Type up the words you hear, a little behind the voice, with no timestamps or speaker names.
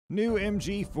New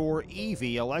MG4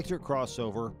 EV electric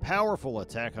crossover, powerful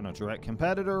attack on a direct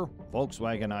competitor,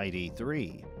 Volkswagen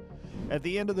ID.3. At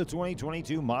the end of the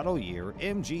 2022 model year,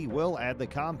 MG will add the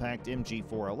compact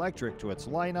MG4 Electric to its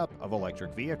lineup of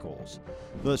electric vehicles.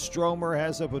 The Stromer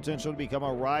has the potential to become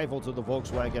a rival to the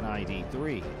Volkswagen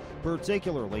ID.3,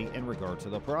 particularly in regard to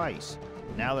the price.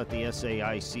 Now that the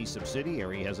SAIC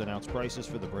subsidiary has announced prices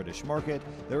for the British market,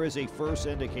 there is a first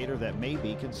indicator that may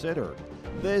be considered.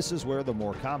 This is where the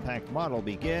more compact model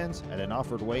begins at an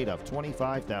offered weight of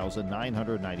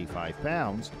 25,995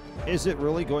 pounds. Is it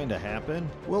really going to happen?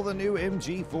 Will the new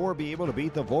MG4 be able to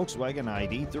beat the Volkswagen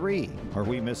ID.3? Are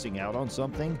we missing out on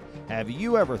something? Have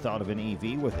you ever thought of an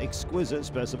EV with exquisite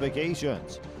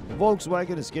specifications?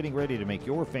 Volkswagen is getting ready to make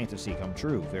your fantasy come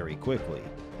true very quickly.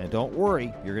 And don't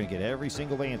worry, you're going to get every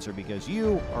single answer because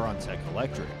you are on Tech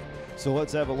Electric. So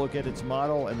let's have a look at its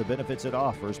model and the benefits it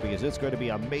offers, because it's going to be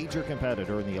a major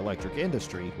competitor in the electric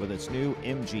industry with its new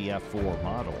MG4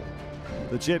 model.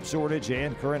 The chip shortage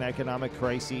and current economic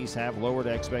crises have lowered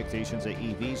expectations that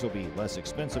EVs will be less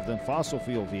expensive than fossil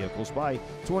fuel vehicles by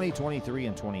 2023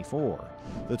 and 24.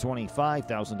 The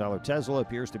 $25,000 Tesla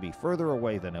appears to be further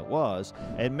away than it was,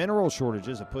 and mineral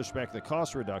shortages have pushed back the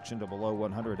cost reduction to below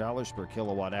 $100 per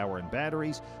kilowatt hour in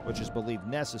batteries, which is believed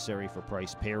necessary for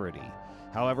price parity.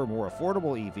 However, more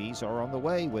affordable EVs are on the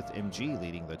way, with MG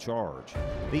leading the charge.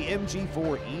 The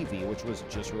MG4 EV, which was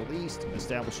just released,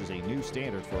 establishes a new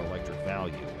standard for electric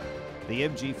value. The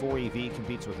MG4 EV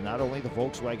competes with not only the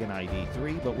Volkswagen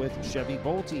ID.3, but with Chevy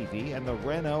Bolt EV and the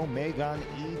Renault Megane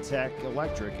E-Tech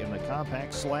Electric in the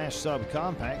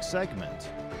compact/subcompact segment.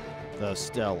 The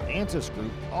Stellantis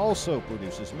Group also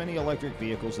produces many electric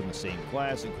vehicles in the same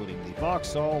class, including the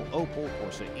Vauxhall, Opel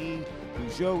Corsa E,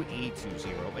 Peugeot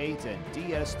E208, and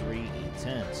DS3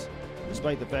 E-Tense.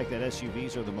 Despite the fact that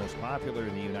SUVs are the most popular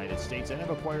in the United States and have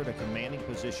acquired a commanding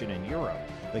position in Europe,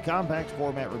 the compact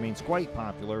format remains quite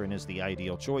popular and is the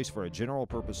ideal choice for a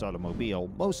general-purpose automobile,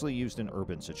 mostly used in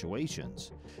urban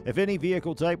situations. If any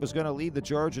vehicle type was going to lead the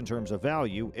charge in terms of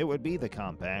value, it would be the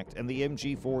compact, and the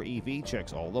MG4 EV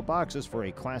checks all the boxes for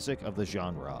a classic of the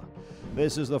genre.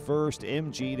 This is the first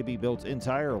MG to be built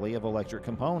entirely of electric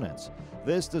components.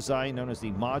 This design, known as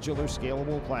the Modular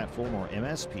Scalable Platform, or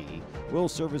MSP, will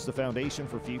serve as the foundation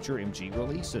for future MG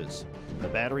releases. The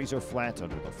batteries are flat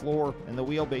under the floor, and the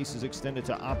wheelbase is extended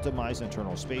to optimize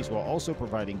internal space while also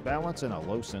providing balance and a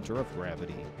low center of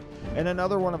gravity. And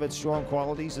another one of its strong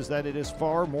qualities is that it is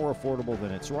far more affordable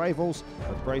than its rivals,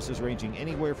 with prices ranging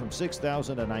anywhere from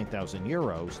 6,000 to 9,000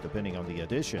 euros, depending on the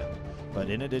edition. But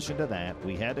in addition to that,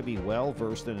 we had to be well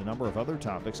versed in a number of other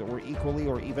topics that were equally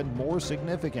or even more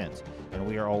significant, and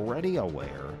we are already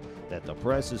aware that the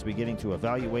press is beginning to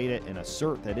evaluate it and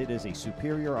assert that it is a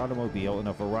superior automobile in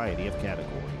a variety of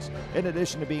categories, in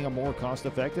addition to being a more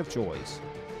cost-effective choice.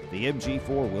 The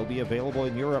MG4 will be available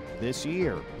in Europe this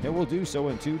year. It will do so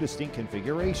in two distinct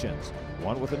configurations,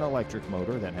 one with an electric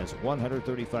motor that has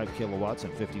 135 kilowatts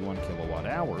and 51 kilowatt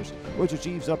hours, which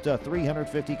achieves up to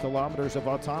 350 kilometers of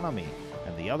autonomy,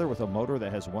 and the other with a motor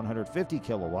that has 150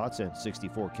 kilowatts and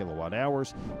 64 kilowatt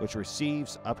hours, which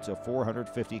receives up to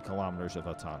 450 kilometers of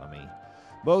autonomy.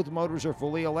 Both motors are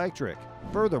fully electric.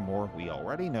 Furthermore, we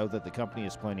already know that the company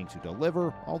is planning to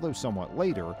deliver, although somewhat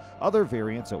later, other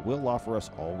variants that will offer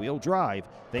us all-wheel drive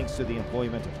thanks to the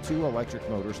employment of two electric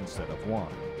motors instead of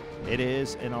one. It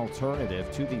is an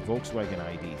alternative to the Volkswagen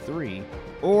ID.3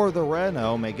 or the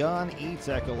Renault Megane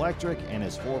E-Tech Electric and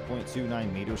is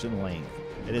 4.29 meters in length.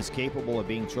 It is capable of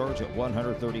being charged at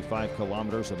 135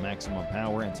 kilometers of maximum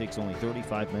power and takes only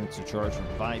 35 minutes to charge from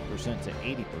 5% to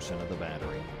 80% of the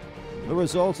battery. The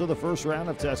results of the first round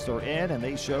of tests are in, and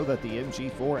they show that the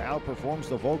MG4 outperforms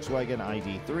the Volkswagen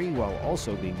ID.3 while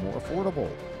also being more affordable.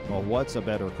 Well, what's a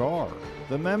better car?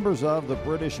 The members of the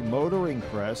British motoring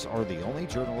press are the only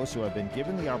journalists who have been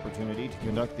given the opportunity to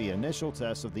conduct the initial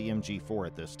tests of the MG4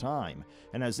 at this time.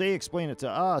 And as they explain it to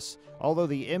us, although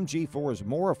the MG4 is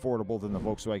more affordable than the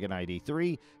Volkswagen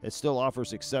ID.3, it still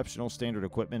offers exceptional standard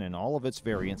equipment in all of its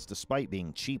variants despite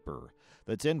being cheaper.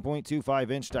 The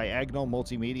 10.25-inch diagonal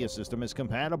multimedia system is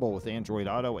compatible with Android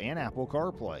Auto and Apple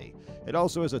CarPlay. It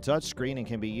also has a touchscreen and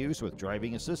can be used with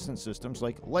driving assistance systems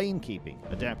like lane keeping,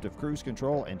 adaptive cruise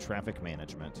control, and traffic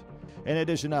management. In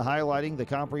addition to highlighting the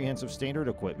comprehensive standard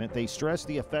equipment, they stress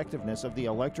the effectiveness of the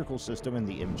electrical system in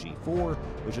the MG4,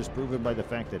 which is proven by the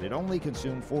fact that it only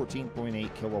consumed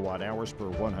 14.8 kilowatt hours per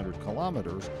 100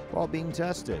 kilometers while being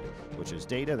tested, which is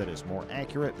data that is more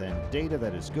accurate than data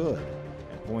that is good.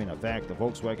 Point of fact, the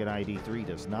Volkswagen ID.3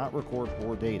 does not record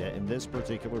poor data in this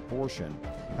particular portion.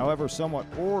 However,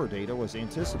 somewhat poorer data was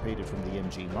anticipated from the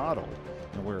MG model.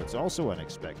 And where it's also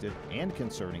unexpected and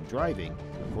concerning driving,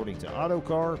 according to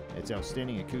Autocar, its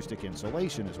outstanding acoustic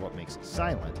insulation is what makes it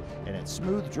silent, and its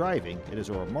smooth driving, it is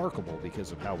remarkable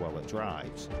because of how well it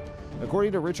drives.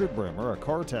 According to Richard Bremer, a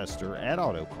car tester at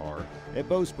Autocar, it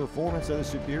boasts performance that is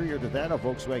superior to that of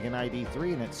Volkswagen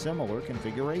ID.3 in its similar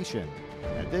configuration.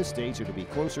 At this stage, it will be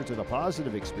closer to the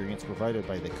positive experience provided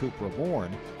by the Coupe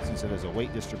Reborn, since it has a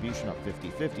weight distribution of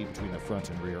 50-50 between the front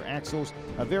and rear axles,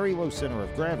 a very low center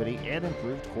of gravity, and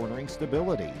improved cornering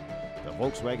stability. The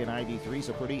Volkswagen ID.3 is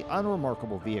a pretty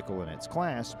unremarkable vehicle in its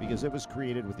class because it was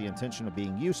created with the intention of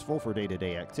being useful for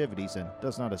day-to-day activities and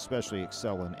does not especially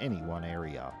excel in any one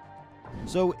area.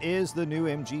 So is the new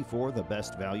MG4 the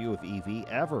best value of EV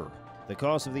ever? The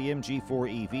cost of the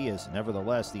MG4 EV is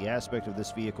nevertheless the aspect of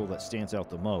this vehicle that stands out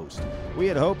the most. We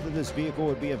had hoped that this vehicle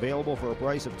would be available for a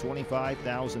price of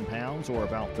 £25,000 or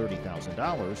about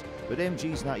 $30,000, but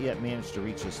MG's not yet managed to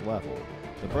reach this level.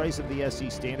 The price of the SE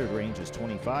standard range is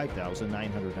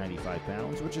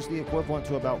 £25,995, which is the equivalent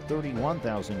to about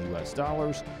 $31,000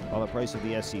 US, while the price of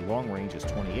the SE long range is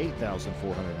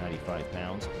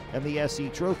 £28,495, and the SE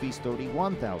trophies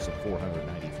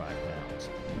 £31,495.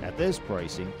 At this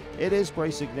pricing, it is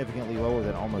priced significantly lower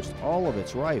than almost all of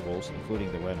its rivals,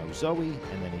 including the Renault Zoe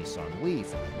and the Nissan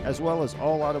Leaf, as well as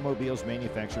all automobiles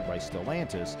manufactured by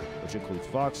Stellantis, which includes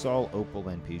Vauxhall, Opel,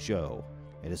 and Peugeot.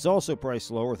 It is also priced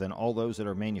lower than all those that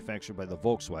are manufactured by the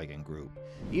Volkswagen Group.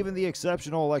 Even the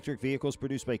exceptional electric vehicles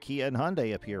produced by Kia and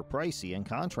Hyundai appear pricey in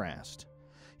contrast.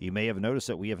 You may have noticed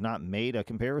that we have not made a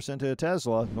comparison to a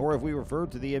Tesla, nor have we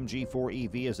referred to the MG4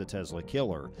 EV as a Tesla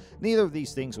killer. Neither of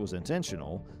these things was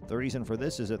intentional. The reason for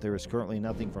this is that there is currently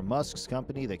nothing from Musk's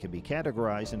company that can be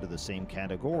categorized into the same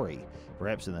category,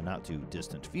 perhaps in the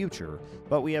not-too-distant future,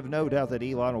 but we have no doubt that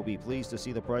Elon will be pleased to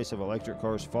see the price of electric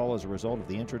cars fall as a result of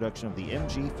the introduction of the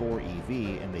MG4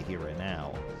 EV in the here and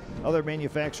now. Other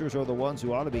manufacturers are the ones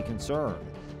who ought to be concerned.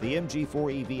 The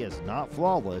MG4 EV is not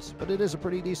flawless, but it is a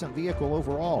pretty decent vehicle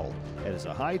overall. It has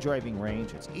a high driving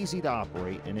range, it's easy to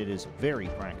operate, and it is very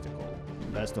practical.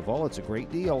 Best of all, it's a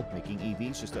great deal, making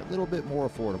EVs just a little bit more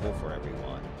affordable for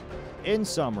everyone. In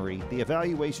summary, the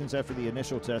evaluations after the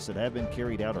initial tests that have been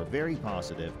carried out are very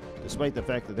positive, despite the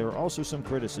fact that there are also some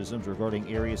criticisms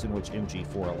regarding areas in which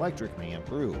MG4 Electric may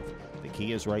improve. The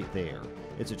key is right there.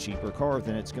 It's a cheaper car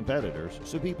than its competitors,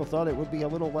 so people thought it would be a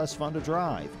little less fun to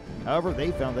drive. However,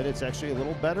 they found that it's actually a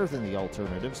little better than the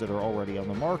alternatives that are already on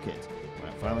the market.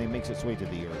 When it finally makes its way to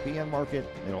the European market,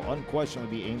 it'll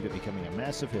unquestionably be aimed at becoming a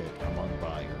massive hit among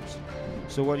buyers.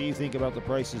 So what do you think about the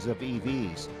prices of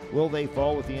EVs? Will they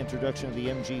fall with the introduction of the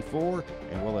MG4,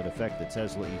 and will it affect the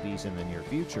Tesla EVs in the near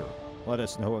future? Let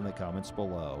us know in the comments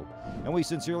below. And we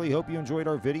sincerely hope you enjoyed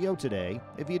our video today.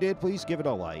 If you did, please give it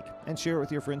a like and share it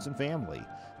with your friends and family.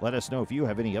 Let us know if you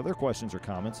have any other questions or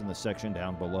comments in the section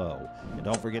down below. And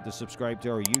don't forget to subscribe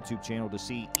to our YouTube channel to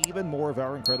see even more of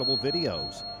our incredible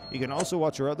videos. You can also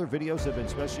watch our other videos that have been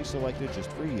specially selected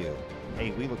just for you. Hey,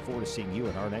 we look forward to seeing you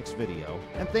in our next video,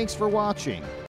 and thanks for watching!